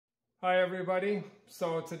Hi everybody.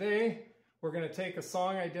 So today we're going to take a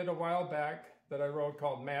song I did a while back that I wrote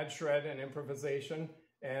called Mad Shred and Improvisation,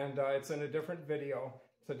 and it's in a different video.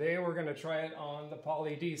 Today we're going to try it on the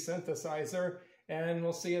POLY-D synthesizer, and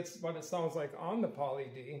we'll see what it sounds like on the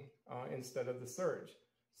POLY-D instead of the SURGE.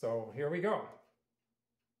 So here we go.